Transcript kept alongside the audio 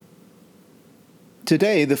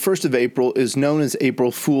Today, the 1st of April, is known as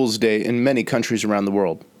April Fool's Day in many countries around the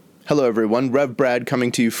world. Hello everyone, Rev Brad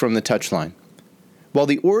coming to you from the Touchline. While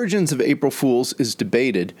the origins of April Fools is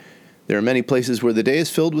debated, there are many places where the day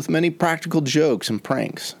is filled with many practical jokes and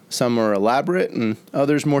pranks. Some are elaborate and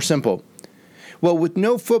others more simple. Well, with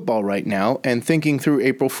no football right now and thinking through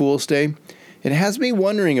April Fool's Day, it has me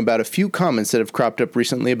wondering about a few comments that have cropped up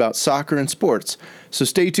recently about soccer and sports. So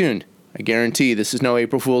stay tuned. I guarantee this is no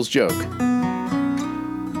April Fool's joke.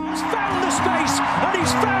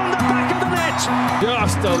 He's found the back of the net.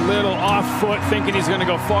 Just a little off foot, thinking he's going to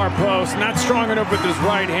go far post. Not strong enough with his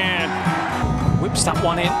right hand. Whips that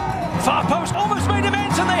one in. Far post, almost made him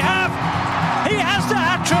ends, and they have. He has the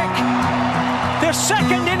hat-trick. The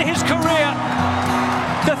second in his career.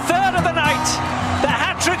 The third of the night. The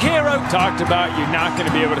hat-trick hero. Talked about you're not going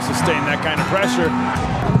to be able to sustain that kind of pressure.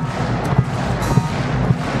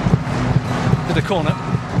 To the corner.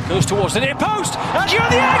 Goes towards the near post, and you're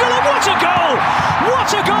the angle, and what a goal!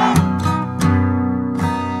 What a goal!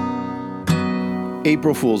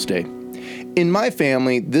 April Fool's Day. In my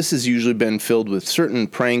family, this has usually been filled with certain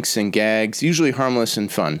pranks and gags, usually harmless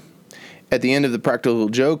and fun. At the end of the practical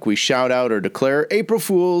joke, we shout out or declare, April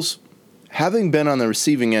Fools! Having been on the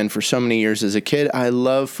receiving end for so many years as a kid, I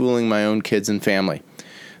love fooling my own kids and family,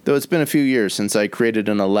 though it's been a few years since I created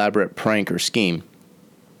an elaborate prank or scheme.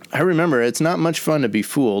 I remember it's not much fun to be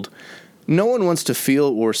fooled. No one wants to feel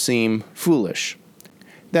or seem foolish.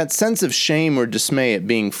 That sense of shame or dismay at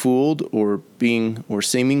being fooled or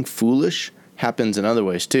seeming foolish happens in other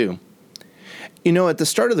ways too. You know, at the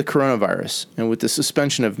start of the coronavirus, and with the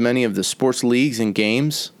suspension of many of the sports leagues and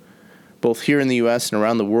games, both here in the U.S. and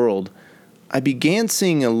around the world, I began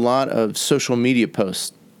seeing a lot of social media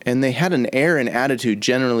posts, and they had an air and attitude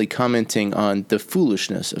generally commenting on the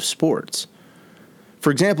foolishness of sports. For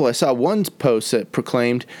example, I saw one post that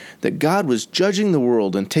proclaimed that God was judging the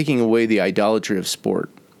world and taking away the idolatry of sport.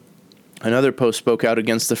 Another post spoke out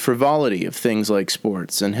against the frivolity of things like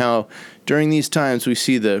sports and how during these times we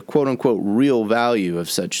see the quote-unquote real value of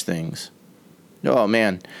such things. Oh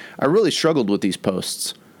man, I really struggled with these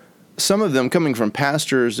posts. Some of them coming from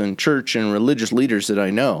pastors and church and religious leaders that I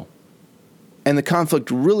know. And the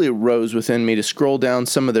conflict really arose within me to scroll down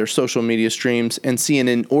some of their social media streams and see an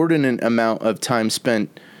inordinate amount of time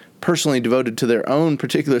spent personally devoted to their own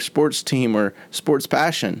particular sports team or sports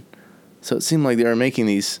passion. So it seemed like they were making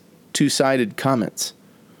these two-sided comments.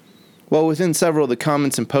 Well, within several of the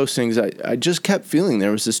comments and postings, I just kept feeling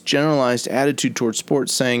there was this generalized attitude towards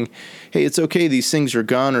sports saying, hey, it's okay, these things are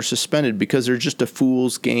gone or suspended because they're just a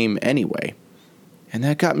fool's game anyway. And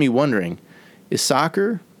that got me wondering, is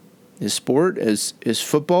soccer... Is sport, is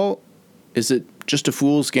football, is it just a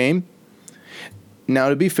fool's game? Now,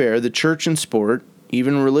 to be fair, the church and sport,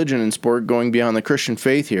 even religion and sport going beyond the Christian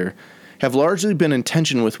faith here, have largely been in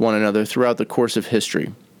tension with one another throughout the course of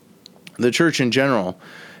history. The church in general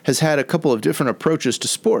has had a couple of different approaches to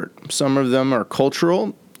sport. Some of them are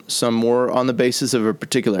cultural, some more on the basis of a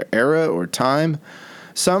particular era or time,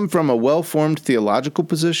 some from a well-formed theological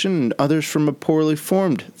position, and others from a poorly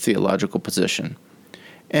formed theological position.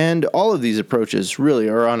 And all of these approaches really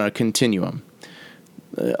are on a continuum.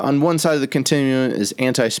 On one side of the continuum is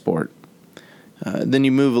anti-sport. Then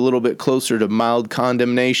you move a little bit closer to mild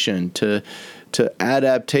condemnation, to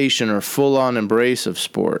adaptation or full-on embrace of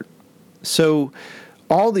sport. So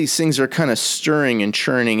all these things are kind of stirring and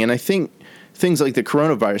churning, and I think things like the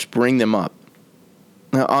coronavirus bring them up.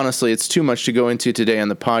 Now, honestly, it's too much to go into today on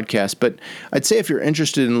the podcast, but I'd say if you're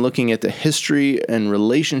interested in looking at the history and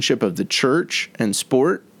relationship of the church and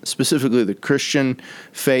sport, specifically the Christian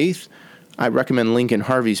faith, I recommend Lincoln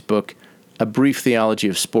Harvey's book, A Brief Theology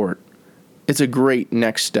of Sport. It's a great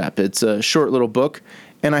next step. It's a short little book,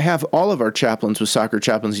 and I have all of our chaplains with Soccer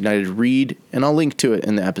Chaplains United read, and I'll link to it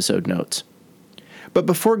in the episode notes. But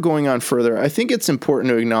before going on further, I think it's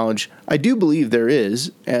important to acknowledge I do believe there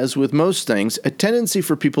is, as with most things, a tendency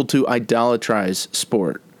for people to idolatrize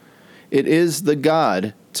sport. It is the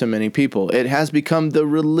god to many people. It has become the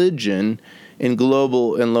religion in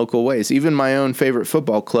global and local ways. Even my own favorite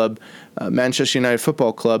football club, Manchester United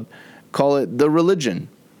Football Club, call it the religion.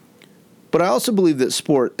 But I also believe that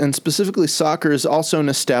sport, and specifically soccer, is also an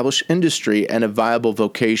established industry and a viable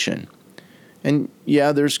vocation. And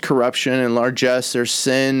yeah, there's corruption and largesse, there's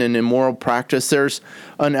sin and immoral practice, there's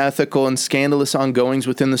unethical and scandalous ongoings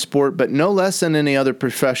within the sport, but no less than any other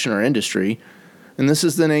profession or industry. And this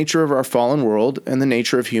is the nature of our fallen world and the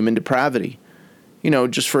nature of human depravity. You know,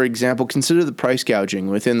 just for example, consider the price gouging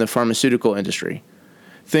within the pharmaceutical industry.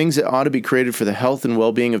 Things that ought to be created for the health and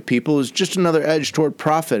well-being of people is just another edge toward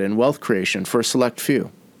profit and wealth creation for a select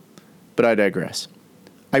few. But I digress.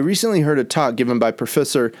 I recently heard a talk given by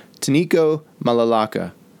Professor Taniko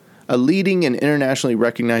Malalaka, a leading and internationally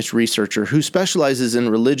recognized researcher who specializes in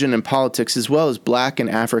religion and politics as well as Black and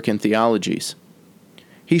African theologies.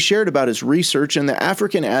 He shared about his research and the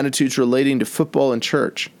African attitudes relating to football and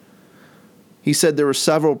church. He said there were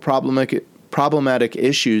several problematic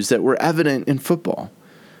issues that were evident in football,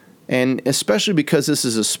 and especially because this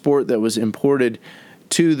is a sport that was imported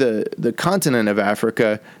to the continent of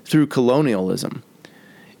Africa through colonialism.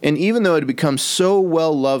 And even though it had become so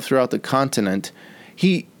well loved throughout the continent,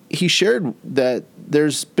 he shared that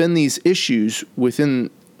there's been these issues within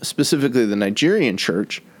specifically the Nigerian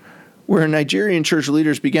church, where Nigerian church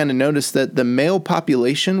leaders began to notice that the male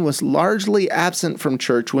population was largely absent from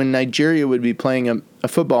church when Nigeria would be playing a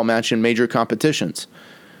football match in major competitions.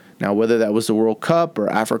 Now, whether that was the World Cup or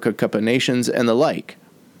Africa Cup of Nations and the like.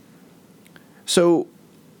 So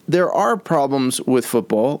there are problems with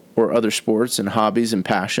football or other sports and hobbies and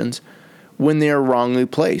passions when they are wrongly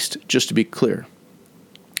placed, just to be clear.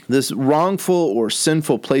 This wrongful or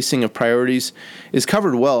sinful placing of priorities is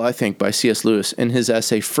covered well, I think, by C.S. Lewis in his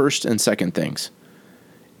essay First and Second Things.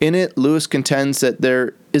 In it, Lewis contends that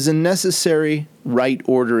there is a necessary right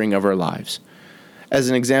ordering of our lives. As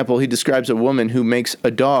an example, he describes a woman who makes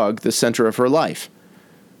a dog the center of her life.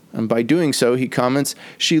 And by doing so, he comments,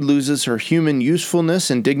 she loses her human usefulness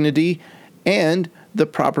and dignity and the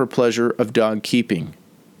proper pleasure of dog keeping.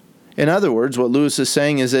 In other words, what Lewis is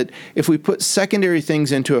saying is that if we put secondary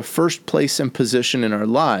things into a first place and position in our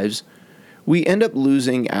lives, we end up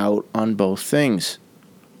losing out on both things.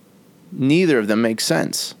 Neither of them makes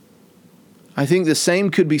sense. I think the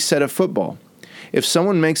same could be said of football. If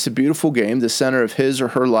someone makes a beautiful game the center of his or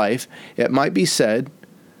her life, it might be said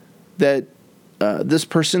that this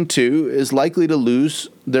person too is likely to lose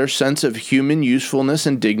their sense of human usefulness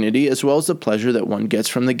and dignity as well as the pleasure that one gets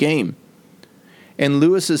from the game. And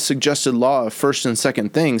Lewis's suggested law of first and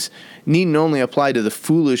second things needn't only apply to the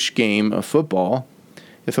foolish game of football.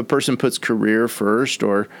 If a person puts career first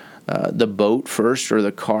or the boat first or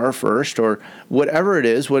the car first or whatever it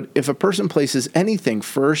is, if a person places anything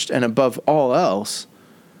first and above all else,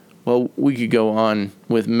 well, we could go on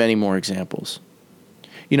with many more examples.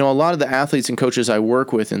 You know, a lot of the athletes and coaches I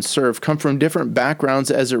work with and serve come from different backgrounds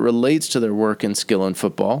as it relates to their work and skill in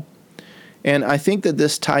football. And I think that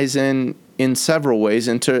this ties in several ways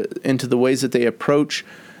into the ways that they approach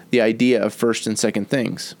the idea of first and second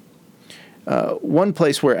things. One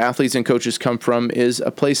place where athletes and coaches come from is a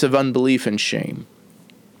place of unbelief and shame.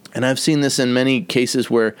 And I've seen this in many cases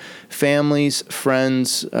where families,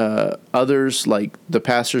 friends, others, like the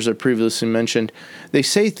pastors I previously mentioned, they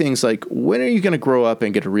say things like, when are you going to grow up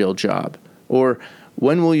and get a real job? Or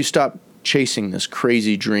when will you stop chasing this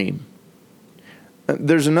crazy dream?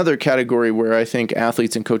 There's another category where I think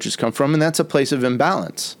athletes and coaches come from, and that's a place of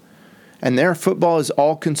imbalance. And their football is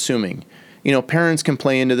all-consuming. You know, parents can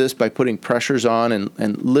play into this by putting pressures on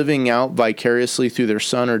and living out vicariously through their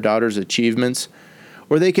son or daughter's achievements,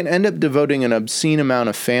 or they can end up devoting an obscene amount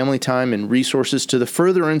of family time and resources to the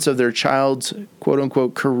furtherance of their child's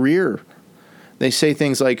quote-unquote career. They say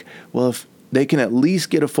things like, well, if they can at least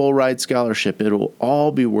get a full-ride scholarship, it'll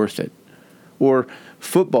all be worth it. Or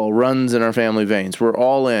football runs in our family veins. We're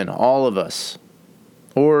all in, all of us.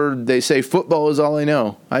 Or they say football is all I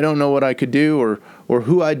know. I don't know what I could do or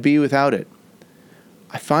who I'd be without it.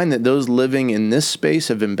 I find that those living in this space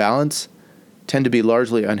of imbalance tend to be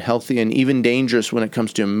largely unhealthy and even dangerous when it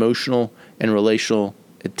comes to emotional and relational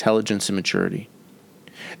intelligence and maturity.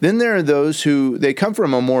 Then there are those who they come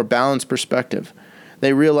from a more balanced perspective.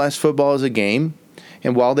 They realize football is a game,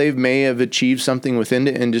 and while they may have achieved something within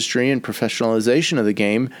the industry and professionalization of the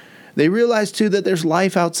game, they realize too that there's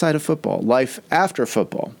life outside of football, life after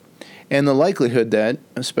football. And the likelihood that,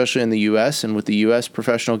 especially in the U.S. and with the U.S.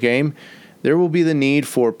 professional game, there will be the need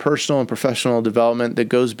for personal and professional development that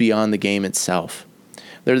goes beyond the game itself.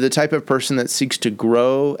 They're the type of person that seeks to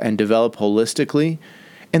grow and develop holistically,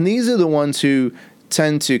 and these are the ones who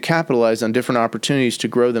tend to capitalize on different opportunities to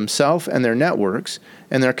grow themselves and their networks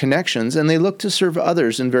and their connections, and they look to serve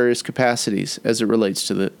others in various capacities as it relates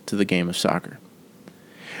to the game of soccer.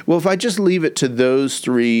 Well, if I just leave it to those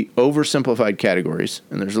three oversimplified categories,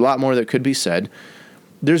 and there's a lot more that could be said,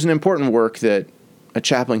 there's an important work that a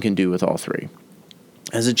chaplain can do with all three.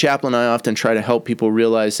 As a chaplain, I often try to help people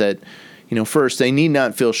realize that, first, they need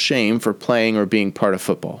not feel shame for playing or being part of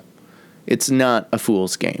football. It's not a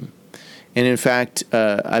fool's game. And in fact,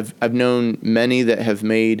 I've known many that have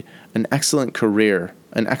made an excellent career,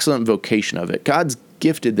 an excellent vocation of it. God's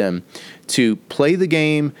gifted them to play the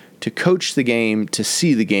game, to coach the game, to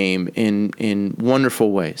see the game in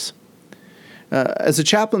wonderful ways. As a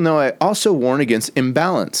chaplain, though, I also warn against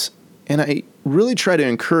imbalance. And I really try to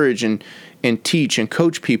encourage and teach and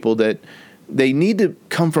coach people that they need to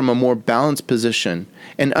come from a more balanced position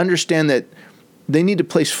and understand that they need to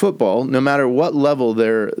place football, no matter what level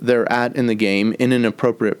they're at in the game, in an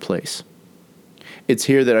appropriate place. It's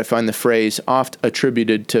here that I find the phrase oft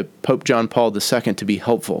attributed to Pope John Paul II to be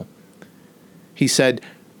helpful. He said,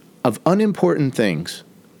 "Of unimportant things,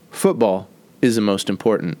 football is the most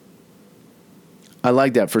important." I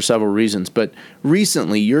like that for several reasons, but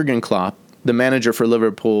recently Jurgen Klopp, the manager for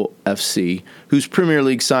Liverpool FC, whose Premier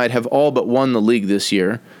League side have all but won the league this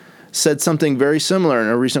year, said something very similar in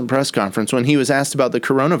a recent press conference when he was asked about the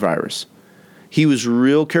coronavirus. He was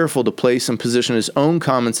real careful to place and position his own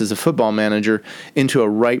comments as a football manager into a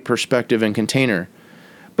right perspective and container.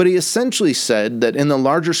 But he essentially said that in the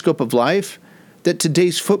larger scope of life, that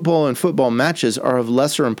today's football and football matches are of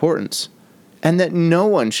lesser importance, and that no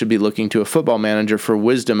one should be looking to a football manager for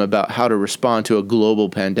wisdom about how to respond to a global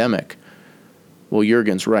pandemic. Well,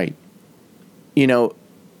 Jurgen's right.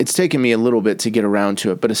 It's taken me a little bit to get around to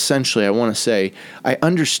it, but essentially I want to say I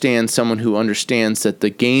understand someone who understands that the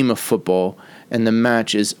game of football and the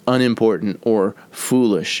match is unimportant or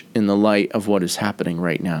foolish in the light of what is happening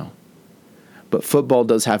right now. But football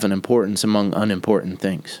does have an importance among unimportant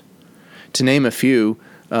things. To name a few,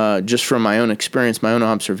 just from my own experience, my own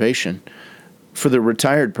observation, for the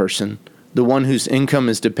retired person, the one whose income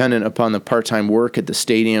is dependent upon the part-time work at the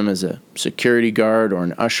stadium as a security guard or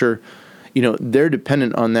an usher, they're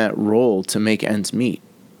dependent on that role to make ends meet.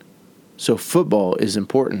 So football is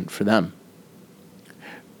important for them.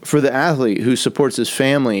 For the athlete who supports his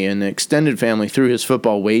family and extended family through his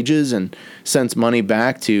football wages and sends money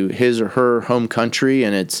back to his or her home country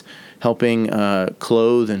and it's helping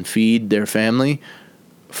clothe and feed their family,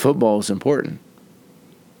 football is important.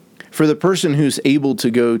 For the person who's able to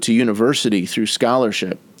go to university through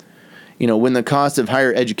scholarship, when the cost of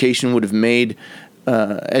higher education would have made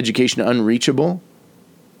education unreachable,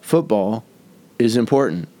 football is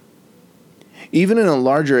important. Even in a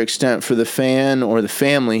larger extent for the fan or the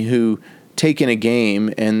family who take in a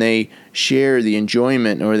game and they share the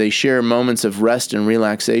enjoyment or they share moments of rest and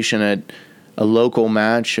relaxation at a local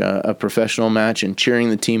match, a professional match, and cheering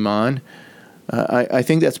the team on, I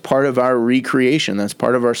think that's part of our recreation. That's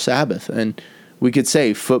part of our Sabbath. And we could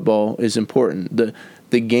say football is important.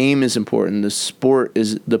 The game is important.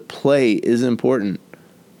 The play is important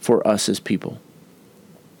for us as people.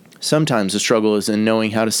 Sometimes the struggle is in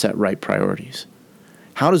knowing how to set right priorities.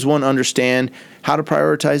 How does one understand how to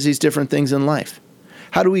prioritize these different things in life?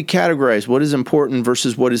 How do we categorize what is important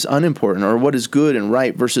versus what is unimportant, or what is good and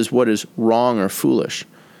right versus what is wrong or foolish?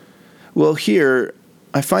 Well, here,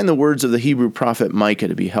 I find the words of the Hebrew prophet Micah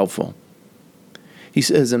to be helpful. He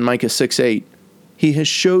says in Micah 6:8, "He has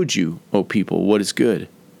showed you, O people, what is good.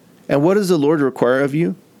 And what does the Lord require of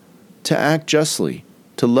you? To act justly,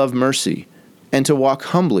 to love mercy, and to walk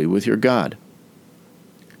humbly with your God."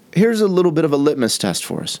 Here's a little bit of a litmus test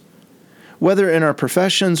for us. Whether in our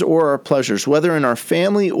professions or our pleasures, whether in our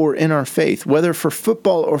family or in our faith, whether for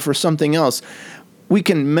football or for something else, we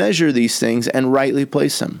can measure these things and rightly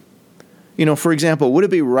place them. For example, would it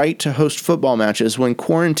be right to host football matches when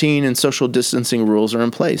quarantine and social distancing rules are in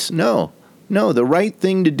place? No, the right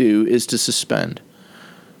thing to do is to suspend.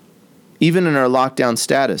 Even in our lockdown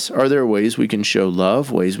status, are there ways we can show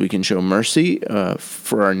love, ways we can show mercy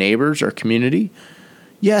for our neighbors, our community?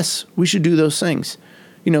 Yes, we should do those things.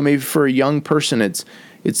 Maybe for a young person, it's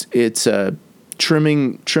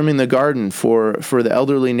trimming the garden for the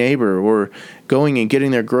elderly neighbor, or going and getting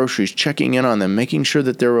their groceries, checking in on them, making sure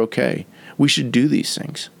that they're okay. We should do these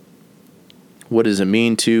things. What does it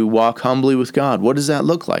mean to walk humbly with God? What does that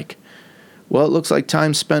look like? Well, it looks like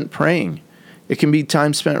time spent praying. It can be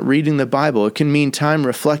time spent reading the Bible. It can mean time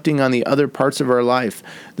reflecting on the other parts of our life,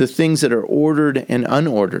 the things that are ordered and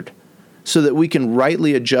unordered, so that we can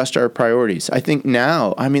rightly adjust our priorities. I think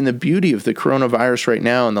now, the beauty of the coronavirus right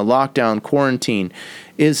now and the lockdown, quarantine,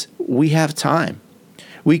 is we have time.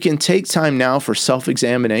 We can take time now for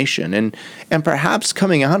self-examination, and perhaps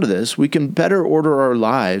coming out of this, we can better order our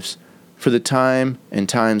lives for the time and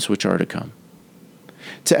times which are to come.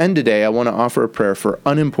 To end today, I want to offer a prayer for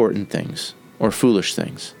unimportant things or foolish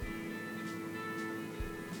things.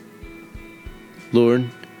 Lord,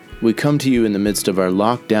 we come to you in the midst of our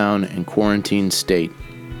lockdown and quarantine state.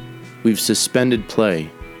 We've suspended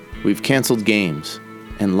play, we've canceled games,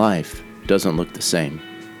 and life doesn't look the same.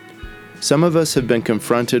 Some of us have been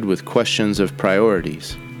confronted with questions of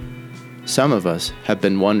priorities. Some of us have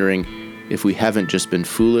been wondering if we haven't just been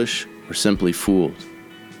foolish or simply fooled.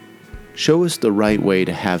 Show us the right way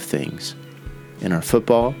to have things in our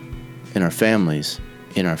football, in our families,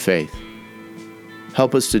 in our faith.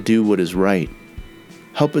 Help us to do what is right.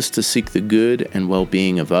 Help us to seek the good and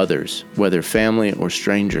well-being of others, whether family or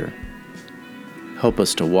stranger. Help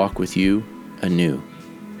us to walk with you anew.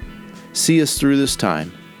 See us through this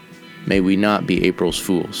time. May we not be April's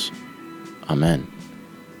fools. Amen.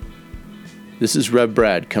 This is Rev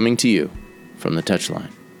Brad coming to you from the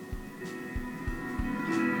Touchline.